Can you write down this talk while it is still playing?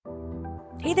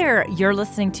Hey there, you're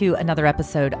listening to another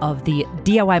episode of the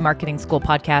DIY Marketing School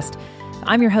podcast.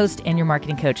 I'm your host and your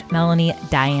marketing coach, Melanie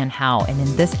Diane Howe. And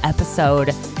in this episode,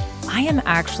 I am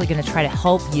actually going to try to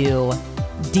help you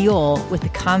deal with the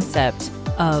concept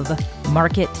of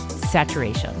market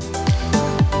saturation.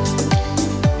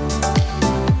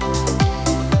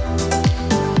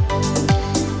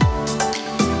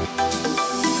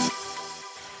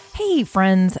 Hey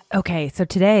friends. Okay, so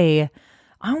today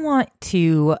I want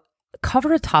to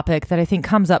cover a topic that I think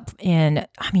comes up in,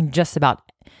 just about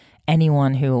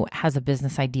anyone who has a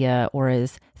business idea or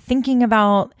is thinking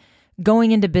about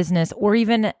going into business or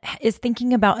even is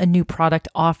thinking about a new product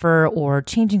offer or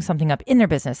changing something up in their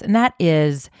business. And that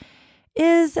is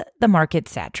the market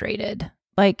saturated?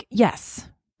 Like, yes,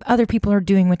 other people are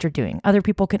doing what you're doing. Other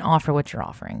people can offer what you're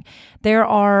offering. There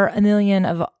are a million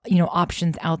of,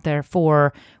 options out there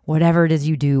for whatever it is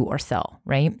you do or sell,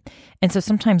 right? And so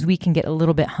sometimes we can get a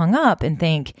little bit hung up and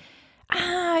think, do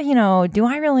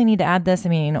I really need to add this?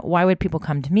 Why would people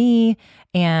come to me?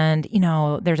 And,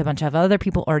 there's a bunch of other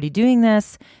people already doing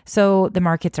this. So the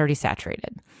market's already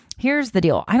saturated. Here's the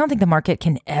deal. I don't think the market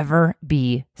can ever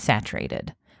be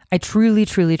saturated. I truly,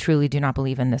 truly, truly do not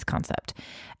believe in this concept.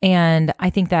 And I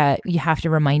think that you have to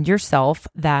remind yourself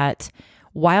that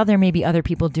while there may be other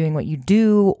people doing what you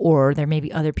do, or there may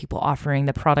be other people offering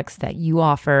the products that you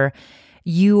offer,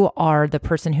 you are the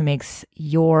person who makes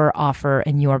your offer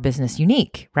and your business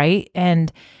unique, right?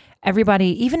 And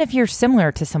everybody, even if you're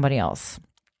similar to somebody else,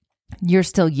 you're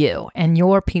still you, and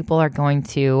your people are going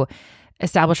to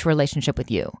establish a relationship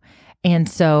with you. And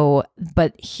so,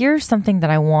 but here's something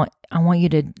that I want you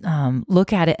to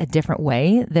look at it a different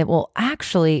way that will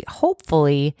actually,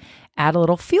 hopefully, add a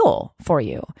little fuel for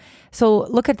you. So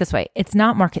look at it this way. It's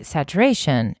not market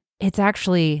saturation. It's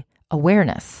actually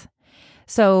awareness.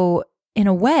 So in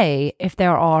a way, if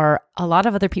there are a lot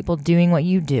of other people doing what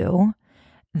you do,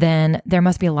 then there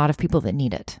must be a lot of people that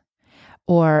need it.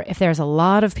 Or if there's a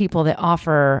lot of people that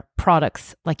offer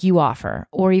products like you offer,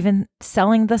 or even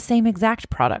selling the same exact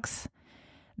products,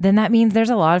 then that means there's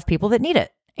a lot of people that need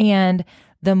it. And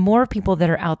the more people that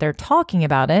are out there talking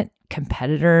about it,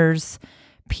 competitors,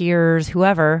 peers,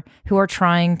 whoever, who are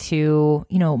trying to,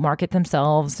 market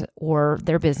themselves or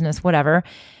their business, whatever,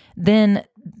 then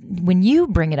when you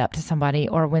bring it up to somebody,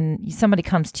 or when somebody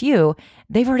comes to you,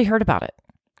 they've already heard about it.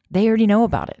 They already know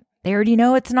about it. They already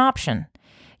know it's an option.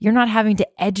 You're not having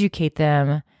to educate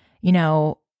them,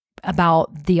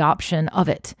 about the option of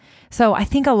it. So I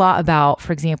think a lot about,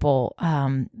 for example,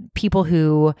 people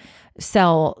who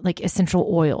sell like essential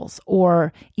oils,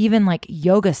 or even like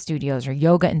yoga studios or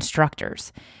yoga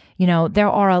instructors. There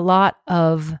are a lot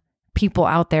of people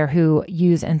out there who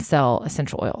use and sell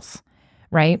essential oils,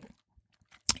 right?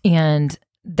 And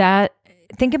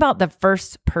think about the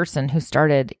first person who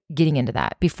started getting into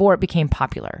that before it became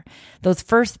popular. Those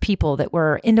first people that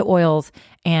were into oils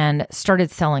and started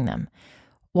selling them.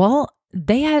 Well,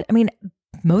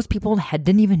 most people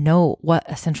didn't even know what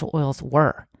essential oils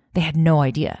were. They had no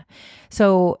idea.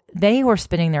 So they were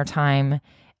spending their time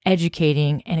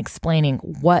educating and explaining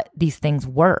what these things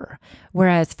were.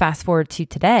 Whereas fast forward to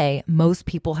today, most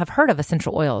people have heard of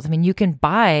essential oils. You can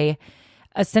buy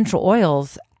essential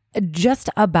oils just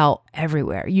about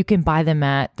everywhere. You can buy them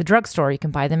at the drugstore. You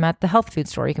can buy them at the health food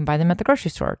store. You can buy them at the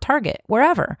grocery store, Target,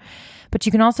 wherever. But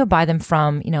you can also buy them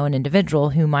from, an individual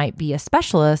who might be a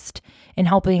specialist in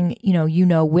helping,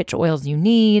 which oils you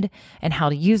need and how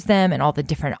to use them and all the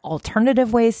different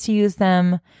alternative ways to use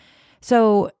them.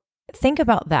 So think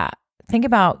about that. Think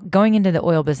about going into the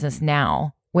oil business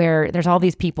now, where there's all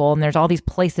these people and there's all these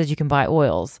places you can buy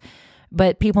oils,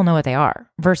 but people know what they are,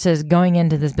 versus going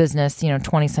into this business,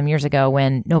 20 some years ago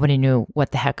when nobody knew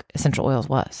what the heck essential oils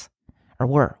was or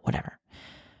were, whatever.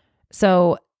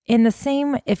 So in the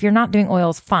same, if you're not doing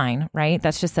oils, fine, right?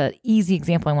 That's just an easy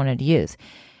example I wanted to use.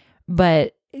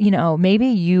 But, maybe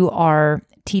you are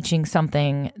teaching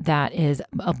something that is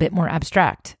a bit more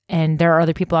abstract and there are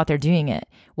other people out there doing it.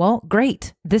 Well,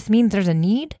 great. This means there's a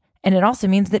need. And it also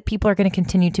means that people are going to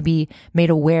continue to be made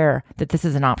aware that this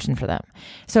is an option for them.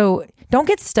 So don't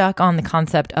get stuck on the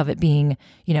concept of it being,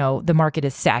 the market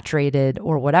is saturated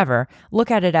or whatever. Look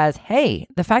at it as, hey,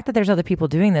 the fact that there's other people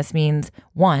doing this means,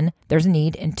 one, there's a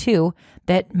need, and two,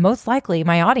 that most likely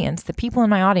my audience, the people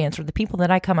in my audience, or the people that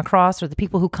I come across, or the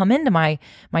people who come into my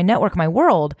network, my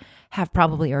world, have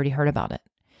probably already heard about it.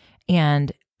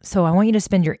 And so I want you to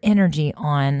spend your energy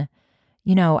on,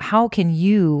 how can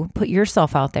you put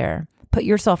yourself out there, put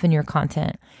yourself in your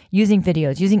content, using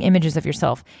videos, using images of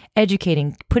yourself,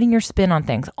 educating, putting your spin on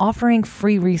things, offering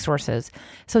free resources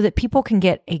so that people can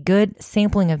get a good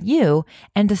sampling of you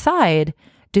and decide,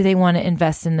 Do they want to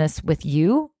invest in this with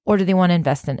you, or do they want to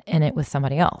invest in it with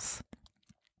somebody else?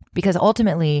 Because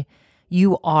ultimately,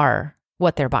 you are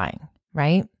what they're buying,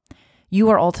 right? You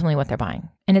are ultimately what they're buying.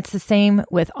 And it's the same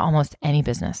with almost any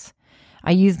business.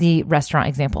 I use the restaurant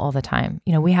example all the time.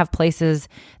 We have places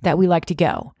that we like to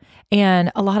go.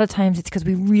 And a lot of times it's because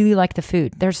we really like the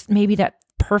food. There's maybe that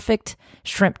perfect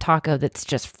shrimp taco that's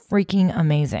just freaking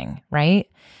amazing, right?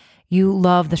 You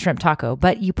love the shrimp taco,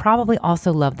 but you probably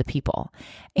also love the people.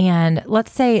 And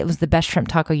let's say it was the best shrimp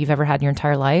taco you've ever had in your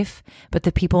entire life, but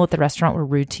the people at the restaurant were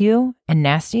rude to you and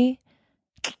nasty.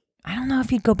 I don't know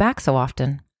if you'd go back so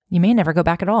often. You may never go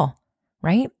back at all,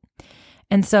 right?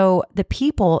 And so the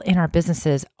people in our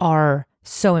businesses are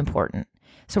so important.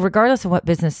 So regardless of what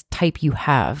business type you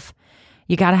have,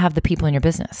 you got to have the people in your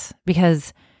business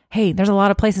because, hey, there's a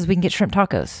lot of places we can get shrimp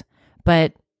tacos,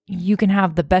 but you can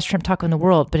have the best shrimp taco in the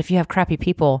world, but if you have crappy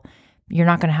people, you're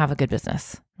not going to have a good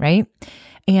business, right?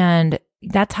 And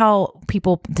that's how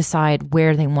people decide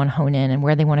where they want to hone in and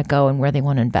where they want to go and where they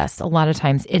want to invest. A lot of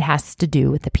times it has to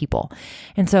do with the people.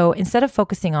 And so instead of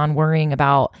focusing on worrying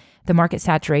about the market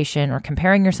saturation or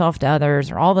comparing yourself to others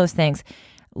or all those things,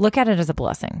 look at it as a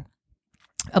blessing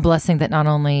that not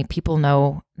only people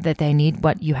know that they need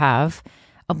what you have,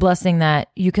 a blessing that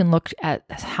you can look at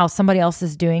how somebody else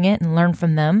is doing it and learn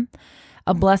from them,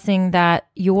 a blessing that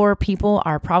your people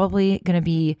are probably going to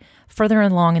be further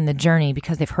along in the journey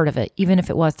because they've heard of it, even if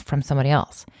it was from somebody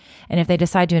else. And if they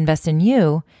decide to invest in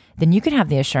you, then you can have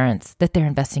the assurance that they're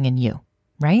investing in you,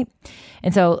 right?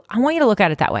 And so I want you to look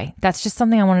at it that way. That's just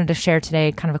something I wanted to share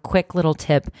today, kind of a quick little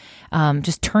tip,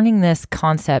 just turning this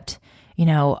concept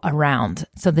around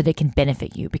so that it can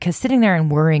benefit you, because sitting there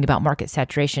and worrying about market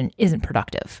saturation isn't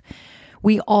productive.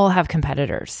 We all have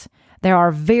competitors. There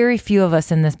are very few of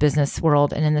us in this business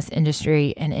world and in this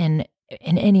industry and in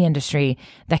any industry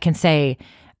that can say,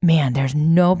 man, there's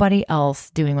nobody else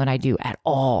doing what I do at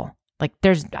all. Like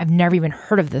I've never even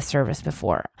heard of this service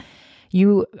before.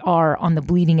 You are on the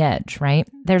bleeding edge, right?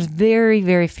 There's very,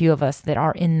 very few of us that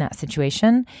are in that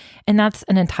situation. And that's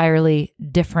an entirely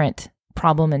different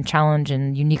problem and challenge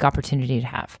and unique opportunity to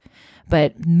have.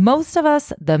 But most of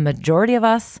us, the majority of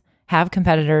us, have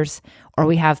competitors, or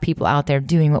we have people out there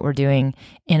doing what we're doing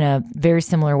in a very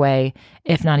similar way,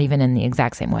 if not even in the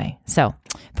exact same way. So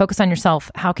focus on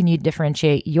yourself. How can you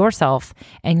differentiate yourself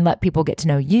and let people get to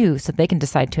know you so they can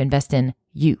decide to invest in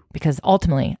you? Because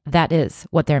ultimately, that is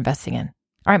what they're investing in.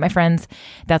 All right, my friends,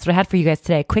 that's what I had for you guys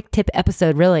today. Quick tip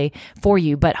episode really for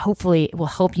you, but hopefully it will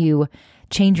help you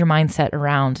change your mindset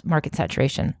around market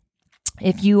saturation.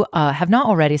 If you have not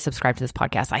already subscribed to this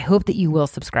podcast, I hope that you will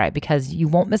subscribe because you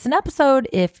won't miss an episode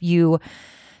if you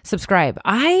subscribe.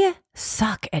 I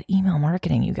suck at email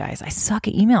marketing, you guys. I suck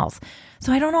at emails.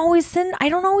 So I don't always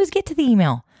get to the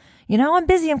email. I'm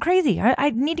busy. I'm crazy.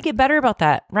 I need to get better about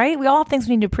that, right? We all have things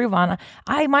we need to improve on.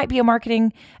 I might be a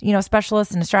marketing,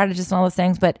 specialist and a strategist and all those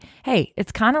things, but hey,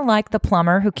 it's kind of like the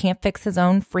plumber who can't fix his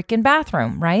own freaking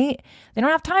bathroom, right? They don't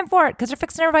have time for it because they're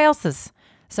fixing everybody else's.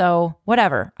 So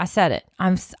whatever, I said it.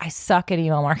 I suck at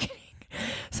email marketing.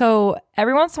 So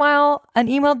every once in a while, an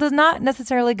email does not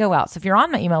necessarily go out. So if you're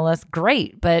on my email list,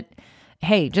 great. But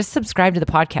hey, just subscribe to the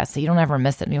podcast so you don't ever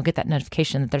miss it and you'll get that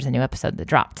notification that there's a new episode that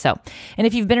dropped. So, and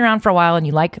if you've been around for a while and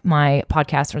you like my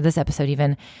podcast or this episode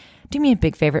even, do me a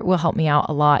big favor. It will help me out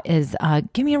a lot is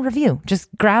give me a review. Just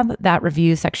grab that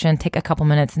review section, take a couple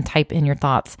minutes and type in your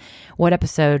thoughts. What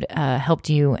episode helped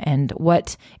you and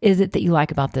what is it that you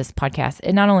like about this podcast?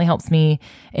 It not only helps me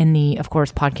in the, of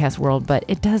course, podcast world, but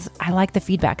I like the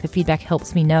feedback. The feedback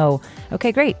helps me know,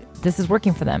 okay, great. This is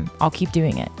working for them. I'll keep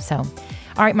doing it. So,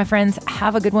 all right, my friends,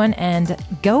 have a good one and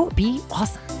go be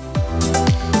awesome.